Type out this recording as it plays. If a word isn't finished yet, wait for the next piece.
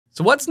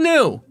So what's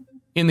new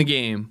in the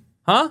game?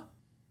 Huh?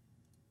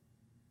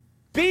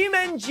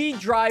 BeamNG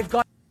drive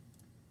got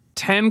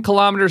 10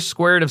 kilometers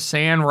squared of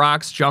sand,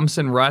 rocks, jumps,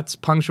 and ruts,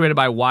 punctuated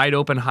by wide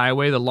open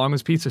highway, the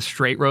longest piece of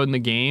straight road in the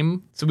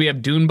game. So we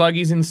have dune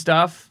buggies and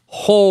stuff.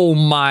 Oh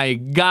my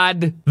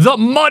god, the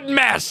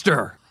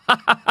Mudmaster!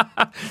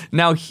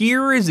 Now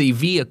here is a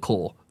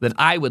vehicle that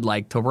I would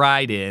like to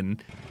ride in.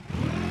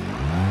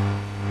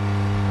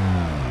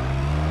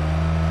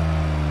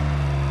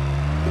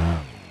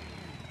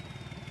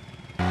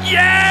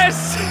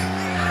 Yes!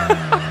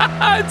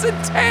 It's a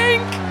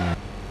tank!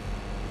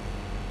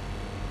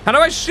 How do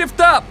I shift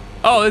up?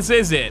 Oh, this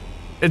is it.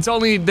 There's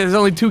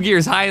only 2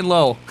 gears, high and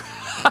low.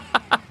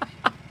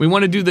 We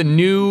want to do the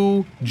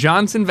new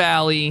Johnson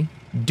Valley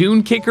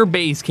Dune Kicker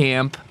Base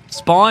Camp.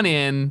 Spawn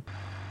in.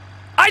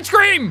 Ice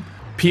cream!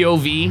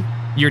 POV,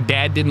 your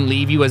dad didn't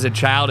leave you as a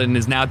child and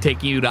is now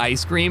taking you to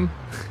ice cream?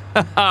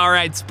 All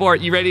right,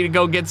 sport, you ready to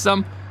go get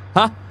some?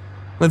 Huh?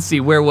 Let's see,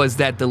 where was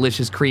that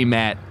delicious cream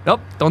at? Oh,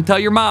 don't tell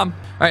your mom.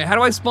 All right, how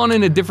do I spawn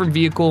in a different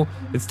vehicle?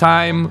 It's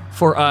time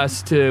for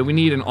us to, we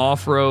need an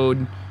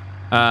off-road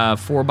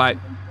 4x.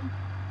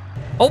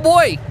 Oh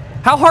boy,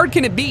 how hard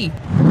can it be?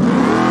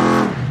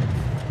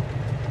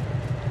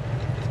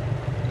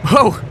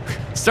 Whoa,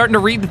 starting to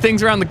read the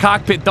things around the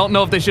cockpit. Don't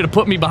know if they should have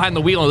put me behind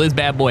the wheel of this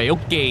bad boy.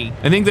 Okay,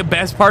 I think the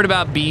best part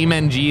about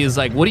beamng is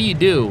like, what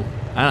do?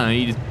 I don't know,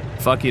 you just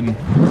fucking.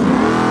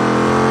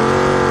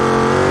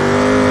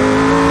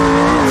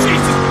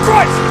 Jesus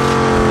Christ!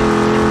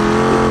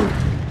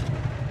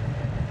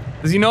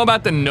 Does he know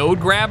about the node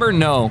grabber?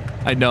 No,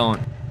 I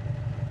don't.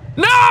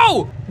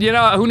 No! You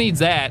know, who needs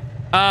that?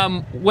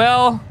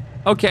 Well,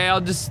 okay,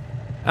 I'll just,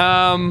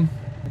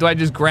 do I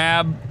just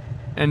grab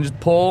and just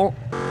pull?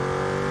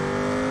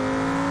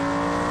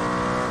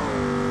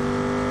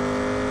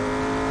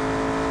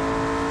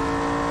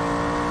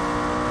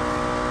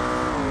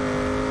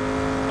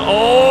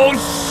 Oh,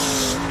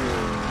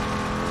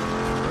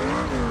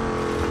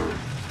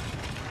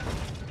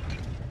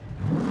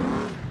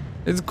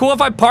 Is it cool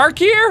if I park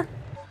here?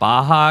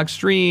 Baja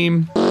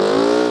Extreme.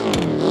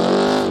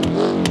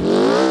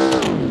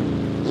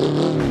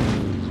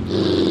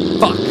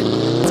 Fuck.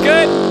 It's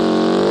good.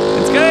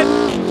 It's good.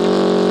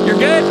 You're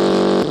good.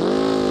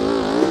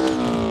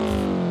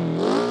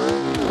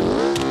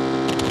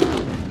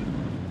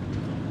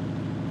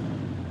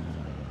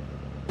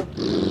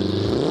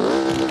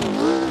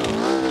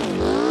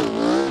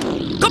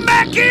 Come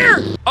back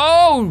here!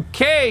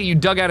 Okay, you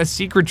dug out a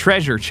secret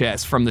treasure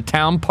chest from the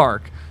town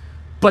park.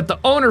 But the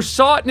owner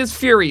saw it and is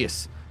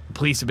furious. The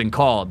police have been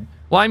called.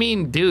 Well, I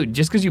mean, dude,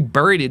 just because you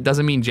buried it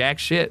doesn't mean jack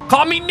shit.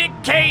 Call me Nick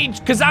Cage,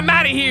 because I'm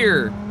out of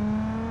here.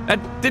 That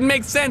didn't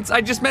make sense.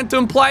 I just meant to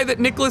imply that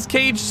Nicolas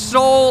Cage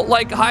stole,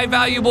 like, high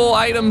valuable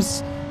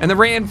items and then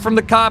ran from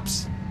the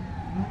cops.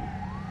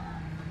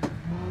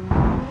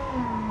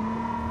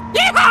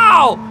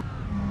 Yeehaw!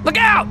 Look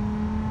out!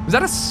 Was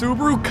that a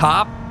Subaru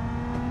cop?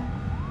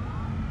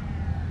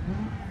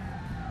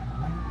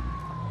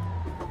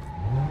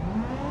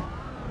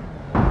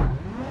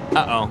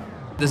 Uh-oh.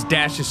 This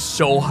dash is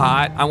so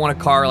hot. I want a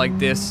car like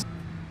this.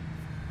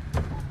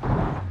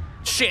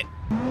 Shit.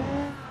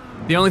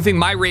 The only thing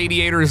my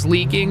radiator is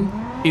leaking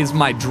is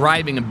my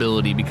driving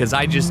ability because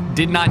I just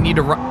did not need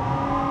to run.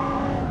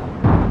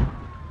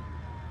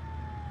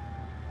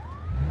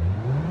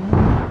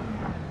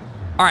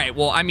 All right,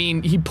 well, I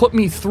mean, he put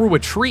me through a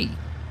tree.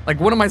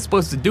 Like, what am I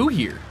supposed to do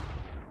here?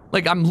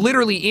 Like, I'm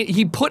literally,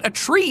 he put a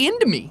tree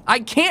into me. I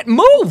can't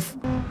move.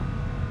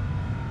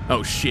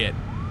 Oh, shit.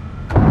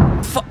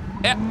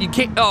 Yeah, you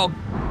can't, oh.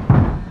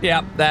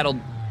 Yeah, that'll. All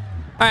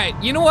right,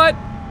 you know what?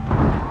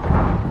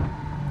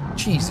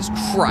 Jesus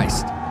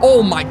Christ.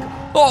 Oh my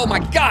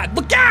God,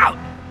 look out!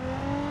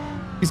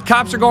 These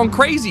cops are going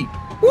crazy.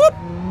 Whoop!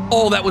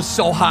 Oh, that was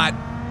so hot.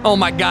 Oh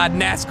my God,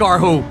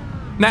 NASCAR who?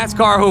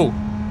 NASCAR who?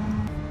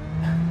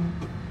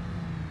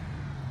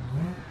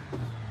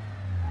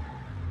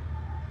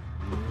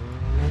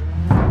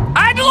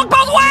 I had to look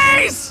both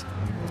ways!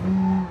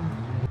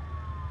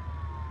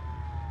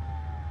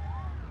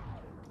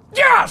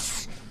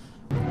 Yes!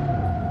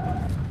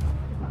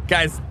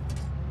 Guys,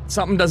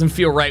 something doesn't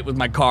feel right with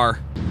my car.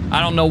 I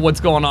don't know what's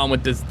going on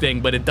with this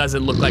thing, but it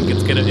doesn't look like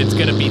it's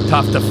gonna be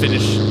tough to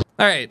finish.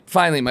 All right,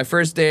 finally, my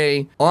first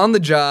day on the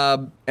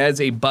job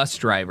as a bus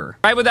driver.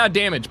 Drive without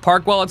damage,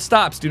 park while it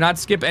stops. Do not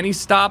skip any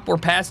stop where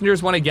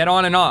passengers want to get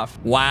on and off.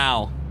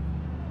 Wow.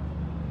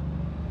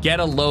 Get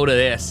a load of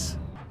this.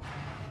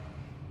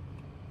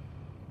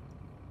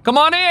 Come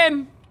on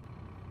in.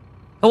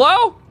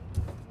 Hello?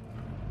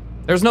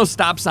 There's no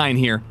stop sign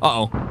here.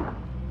 Uh-oh.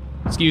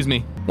 Excuse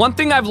me. One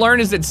thing I've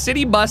learned is that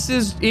city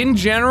buses, in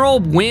general,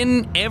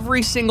 win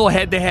every single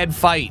head-to-head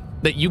fight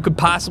that you could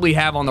possibly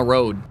have on the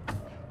road.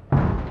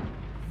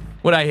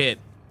 What'd I hit?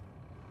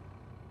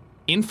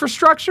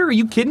 Infrastructure? Are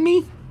you kidding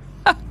me?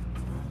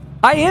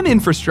 I am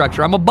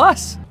infrastructure. I'm a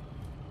bus.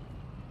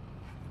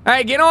 All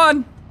right, get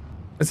on.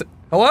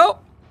 Hello?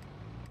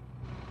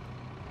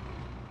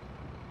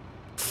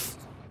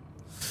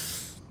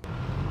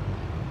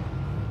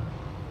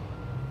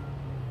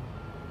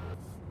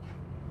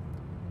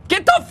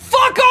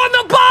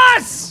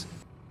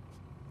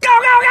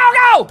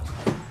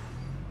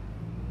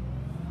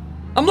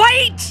 I'm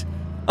late!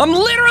 I'm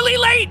literally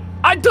late!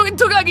 It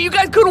took like, you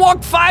guys couldn't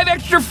walk 5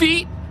 extra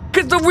feet?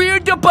 Because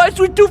the bus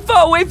was too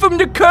far away from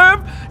the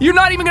curb? You're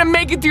not even gonna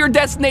make it to your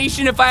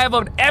destination if I have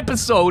an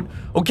episode,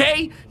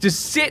 okay?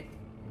 Just sit,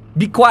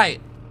 be quiet.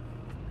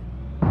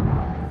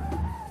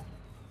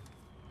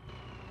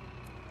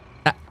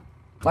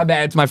 My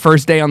bad, it's my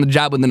first day on the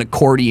job with an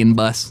accordion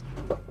bus.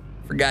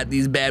 Forgot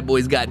these bad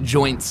boys got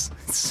joints.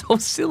 It's so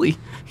silly,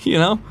 you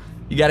know?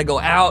 You gotta go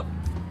out,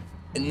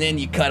 and then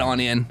you cut on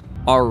in.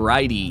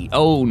 Alrighty,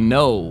 oh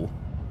no.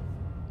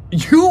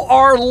 You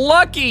are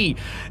lucky!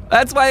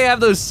 That's why I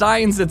have those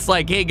signs that's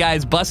like, hey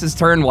guys, buses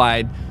turn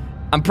wide.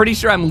 I'm pretty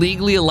sure I'm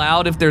legally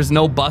allowed if there's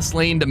no bus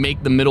lane to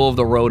make the middle of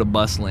the road a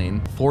bus lane.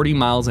 40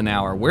 miles an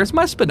hour. Where's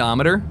my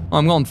speedometer? Oh,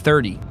 I'm going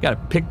 30. Gotta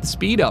pick the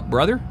speed up,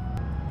 brother.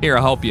 Here,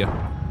 I'll help you.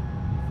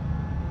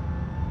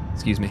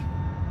 Excuse me.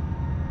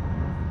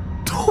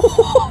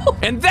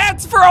 And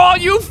that's for all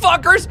you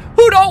fuckers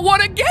who don't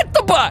want to get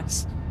the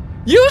bus.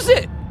 Use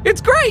it. It's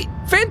great.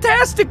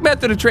 Fantastic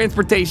method of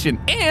transportation.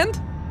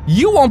 And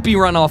you won't be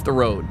run off the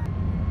road.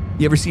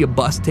 You ever see a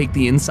bus take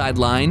the inside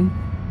line?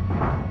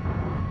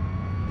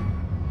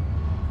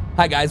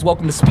 Hi guys,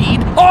 welcome to Speed.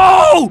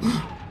 Oh!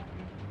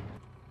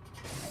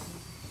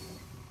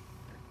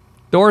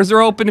 Doors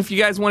are open if you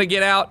guys want to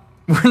get out.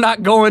 We're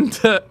not going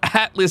to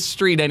Atlas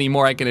Street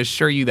anymore, I can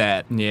assure you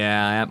that.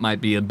 Yeah, that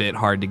might be a bit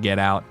hard to get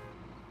out.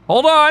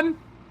 Hold on.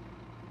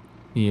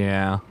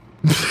 Yeah.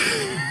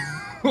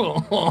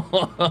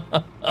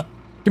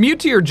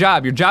 Commute to your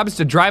job. Your job is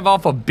to drive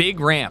off a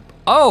big ramp.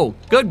 Oh,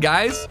 good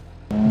guys.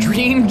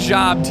 Dream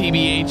job,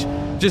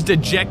 TBH. Just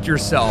eject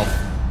yourself.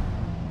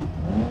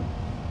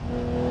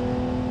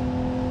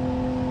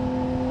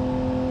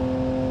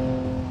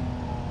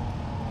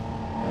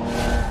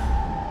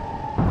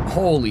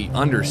 Holy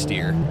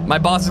understeer. My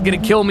boss is gonna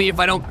kill me if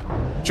I don't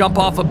jump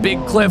off a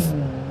big cliff.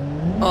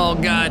 Oh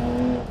God.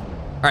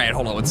 All right,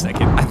 hold on 1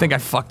 second. I think I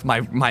fucked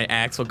my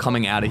axle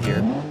coming out of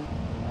here.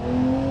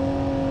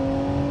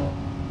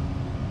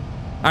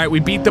 All right, we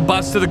beat the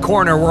bus to the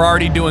corner. We're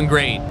already doing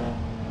great.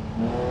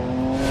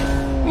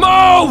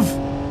 Move!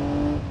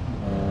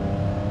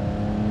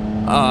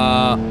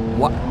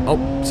 What?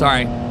 Oh,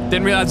 sorry.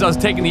 Didn't realize I was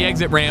taking the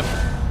exit ramp.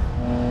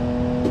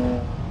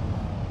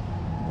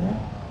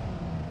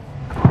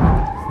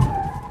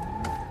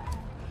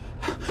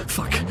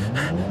 Fuck.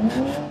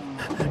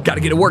 Gotta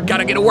get to work,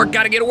 gotta get to work,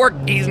 gotta get to work.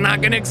 He's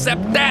not gonna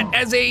accept that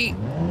as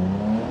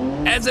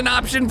an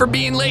option for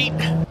being late.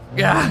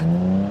 Yeah.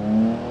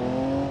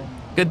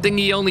 Good thing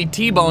he only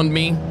T-boned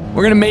me.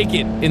 We're gonna make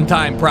it in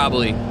time,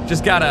 probably.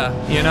 Just gotta,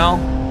 you know,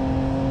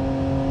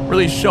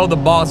 really show the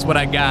boss what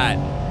I got.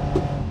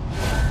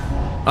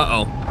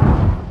 Uh-oh.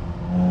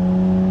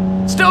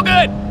 Still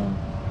good.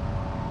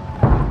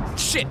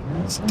 Shit.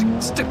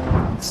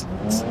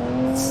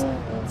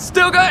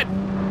 Still good.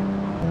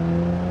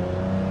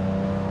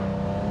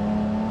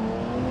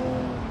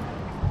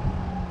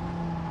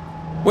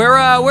 Where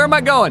am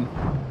I going?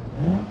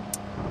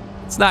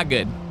 It's not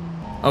good.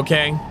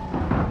 Okay.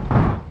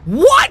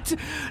 What?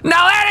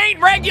 Now that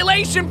ain't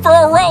regulation for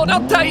a road,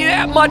 I'll tell you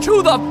that much.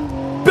 Who the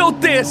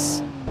built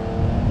this?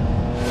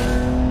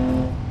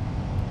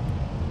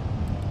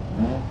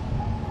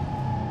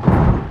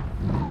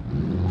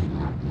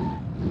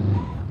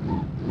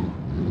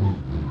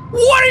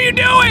 What are you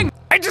doing?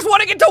 I just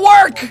want to get to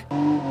work.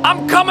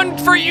 I'm coming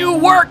for you,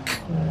 work.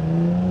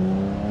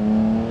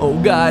 Oh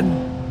God.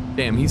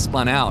 Damn, he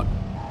spun out.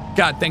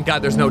 God, thank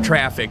God there's no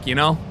traffic, you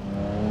know?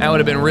 That would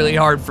have been really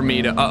hard for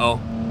me to, uh-oh.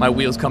 My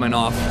wheel's coming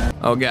off.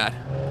 Oh God.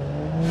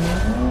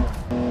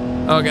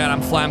 Oh God,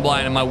 I'm flying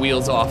blind and my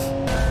wheel's off.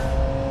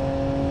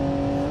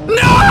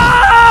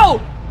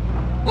 No!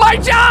 My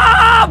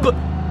job!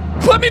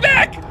 Put me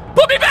back!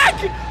 Put me back!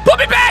 Put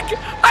me back!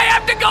 I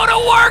have to go to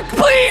work!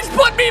 Please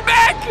put me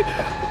back!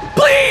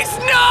 Please,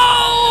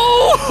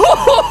 no!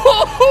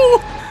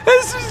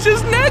 This is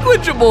just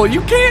negligible.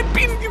 You can't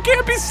be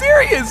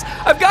serious.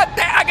 I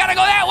gotta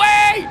go that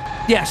way!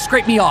 Yeah,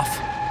 scrape me off.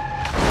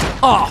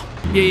 Oh,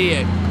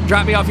 yeah.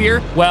 Drop me off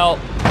here? Well,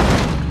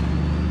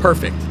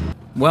 perfect.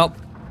 Well,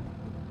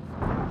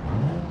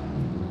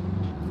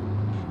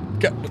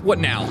 what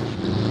now?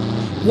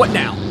 What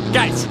now?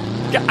 Guys,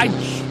 yeah.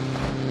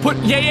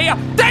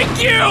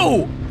 Thank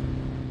you!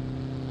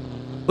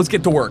 Let's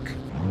get to work.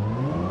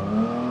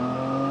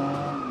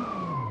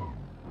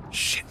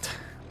 Shit.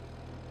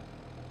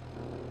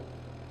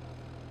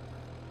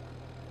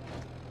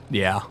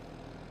 Yeah.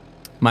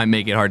 Might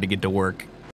make it hard to get to work.